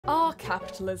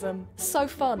capitalism. So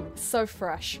fun, so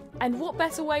fresh. And what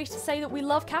better way to say that we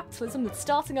love capitalism than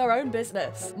starting our own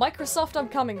business? Microsoft, I'm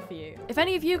coming for you. If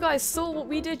any of you guys saw what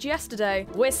we did yesterday,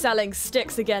 we're selling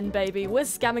sticks again, baby. We're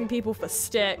scamming people for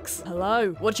sticks.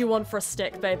 Hello, what do you want for a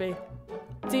stick, baby?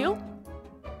 Deal?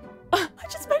 I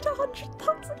just made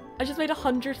 100,000. I just made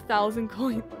 100,000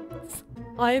 coins.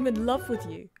 I am in love with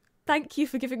you. Thank you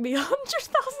for giving me 100,000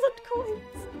 coins.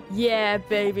 Yeah,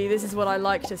 baby, this is what I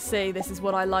like to see. This is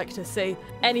what I like to see.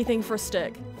 Anything for a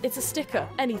stick. It's a sticker.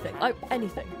 Anything.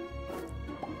 Anything.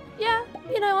 Yeah,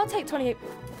 you know, I'll take 28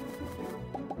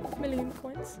 million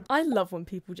coins. I love when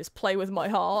people just play with my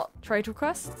heart. Trade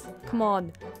requests? Come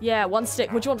on. Yeah, one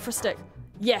stick. What do you want for a stick?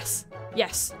 Yes.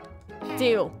 Yes.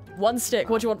 Deal. One stick.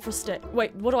 What do you want for a stick?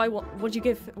 Wait, what do I want? What do you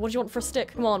give? What do you want for a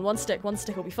stick? Come on, one stick. One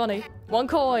stick will be funny. One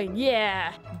coin.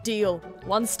 Yeah. Deal.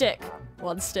 One stick.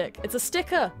 One stick. It's a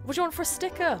sticker. What do you want for a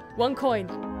sticker? One coin.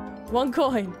 One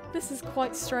coin. This is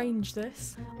quite strange,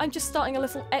 this. I'm just starting a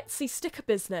little Etsy sticker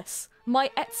business.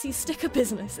 My Etsy sticker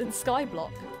business in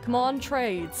Skyblock. Come on,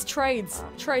 trades. Trades.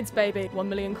 Trades, baby. 1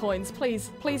 million coins.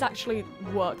 Please. Please actually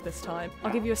work this time.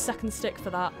 I'll give you a second stick for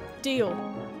that. Deal.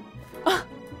 I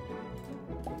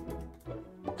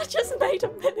just made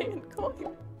 1 million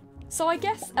coins. So I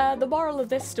guess the moral of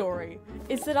this story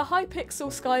is that a Hypixel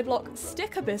Skyblock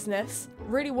sticker business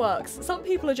really works. Some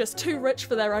people are just too rich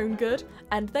for their own good,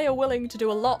 and they are willing to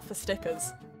do a lot for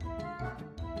stickers.